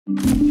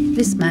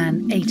This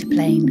man ate a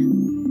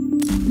plane.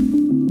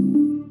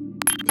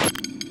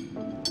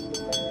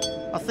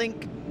 I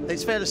think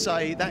it's fair to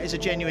say that is a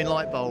genuine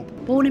light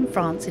bulb. Born in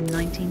France in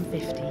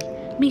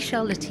 1950,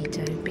 Michel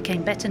Lotito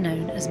became better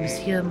known as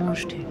Monsieur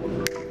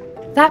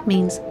Mangetout. That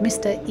means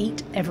Mr.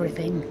 Eat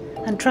Everything,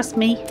 and trust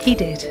me, he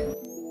did.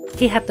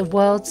 He had the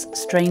world's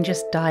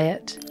strangest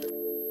diet.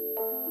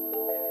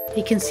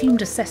 He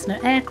consumed a Cessna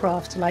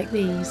aircraft like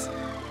these.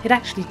 It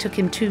actually took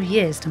him 2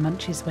 years to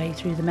munch his way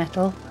through the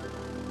metal.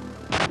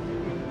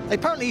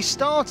 Apparently he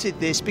started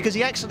this because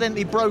he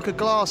accidentally broke a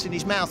glass in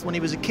his mouth when he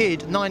was a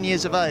kid, 9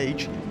 years of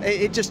age.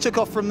 It just took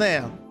off from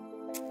there.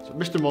 So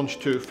Mr.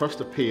 Mangetout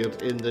first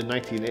appeared in the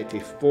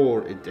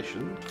 1984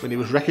 edition when he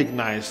was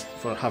recognised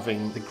for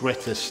having the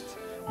greatest,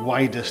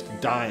 widest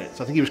diet.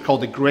 I think he was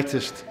called the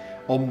greatest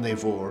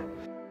omnivore.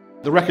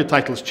 The record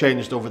title's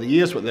changed over the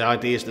years, but the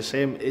idea is the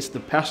same. It's the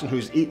person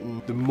who's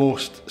eaten the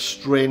most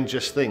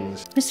strangest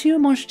things. Monsieur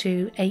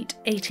Mangetout ate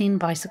 18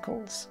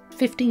 bicycles,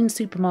 15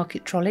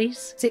 supermarket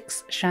trolleys,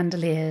 6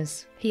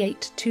 chandeliers. He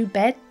ate 2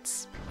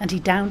 beds, and he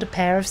downed a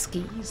pair of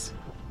skis.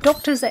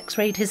 Doctors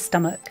x-rayed his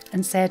stomach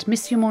and said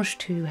Monsieur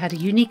Mangetout had a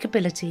unique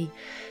ability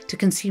to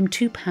consume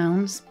 2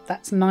 pounds,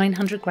 that's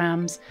 900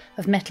 grams,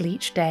 of metal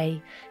each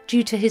day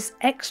due to his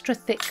extra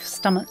thick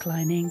stomach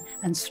lining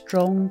and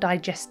strong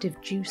digestive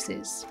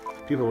juices.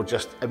 People were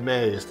just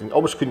amazed and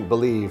almost couldn't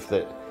believe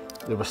that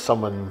there was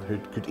someone who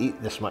could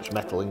eat this much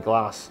metal and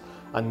glass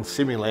and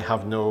seemingly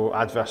have no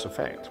adverse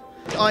effect.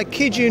 I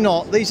kid you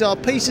not, these are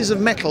pieces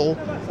of metal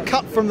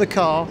cut from the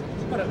car.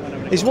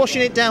 He's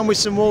washing it down with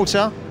some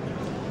water.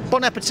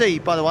 Bon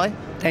appetit, by the way.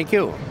 Thank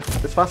you.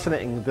 It's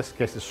fascinating, this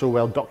case is so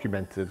well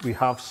documented. We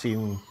have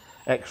seen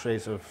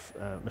x-rays of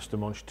Mr.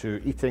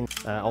 Mangetout eating.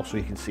 Also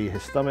you can see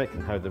his stomach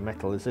and how the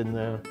metal is in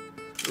there.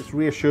 It's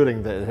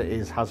reassuring that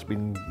it has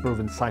been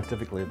proven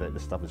scientifically that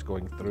this stuff is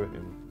going through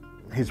him.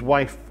 His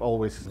wife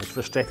always is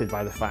frustrated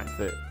by the fact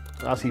that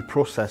as he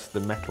processed the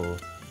metal,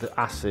 the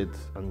acid,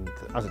 and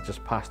as it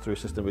just passed through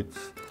his system, would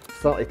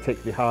start to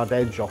take the hard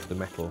edge off the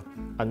metal,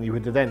 and you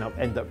would then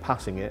end up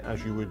passing it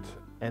as you would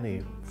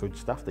any food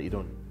stuff that you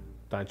don't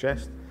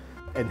digest.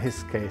 In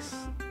his case,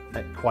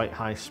 at quite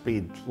high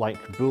speed,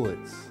 like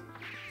bullets.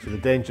 So the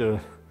danger,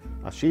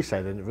 as she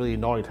said, and it really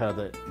annoyed her,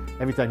 that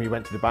every time he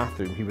went to the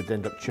bathroom, he would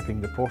end up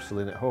chipping the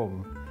porcelain at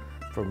home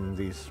from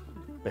these,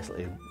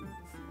 basically,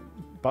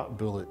 butt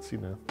bullets, you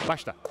know.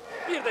 Basta.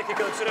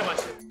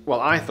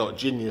 Well, I thought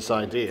genius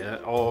idea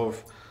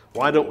of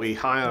why don't we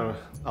hire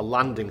a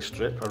landing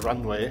strip, a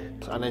runway,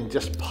 and then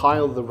just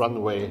pile the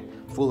runway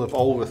full of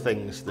all the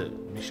things that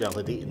Michel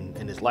had eaten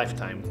in his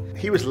lifetime.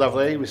 He was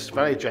lovely, he was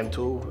very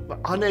gentle, but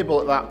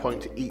unable at that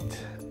point to eat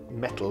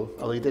metal,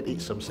 although he did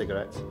eat some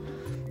cigarettes.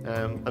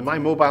 And my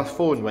mobile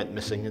phone went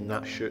missing in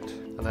that shoot,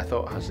 and I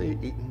thought, has he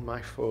eaten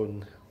my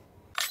phone?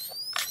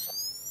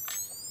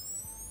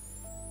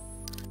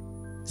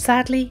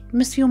 Sadly,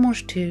 Monsieur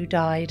Mangetout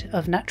died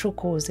of natural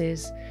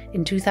causes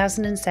in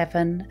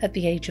 2007 at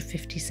the age of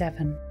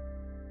 57.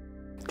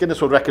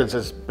 Guinness World Records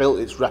has built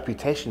its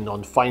reputation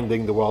on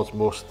finding the world's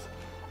most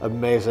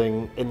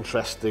amazing,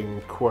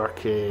 interesting,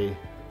 quirky,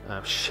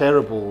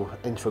 shareable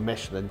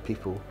information in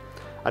people.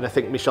 And I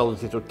think Michel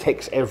Lotito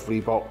ticks every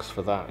box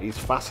for that. He's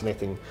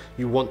fascinating.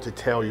 You want to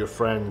tell your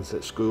friends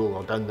at school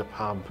or down the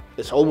pub.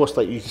 It's almost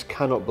like you just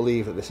cannot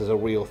believe that this is a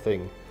real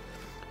thing,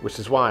 which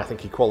is why I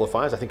think he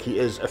qualifies. I think he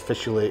is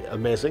officially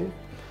amazing.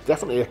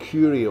 Definitely a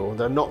curio.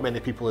 There are not many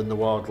people in the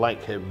world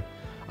like him,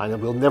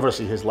 and we'll never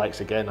see his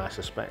likes again, I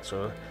suspect.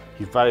 So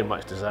he very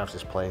much deserves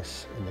his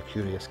place in the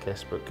Curious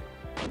Case book.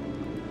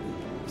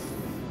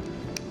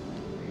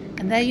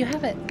 And there you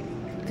have it,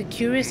 the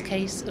curious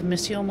case of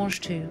Monsieur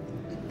Mangetout,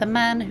 the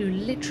man who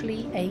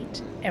literally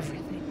ate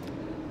everything.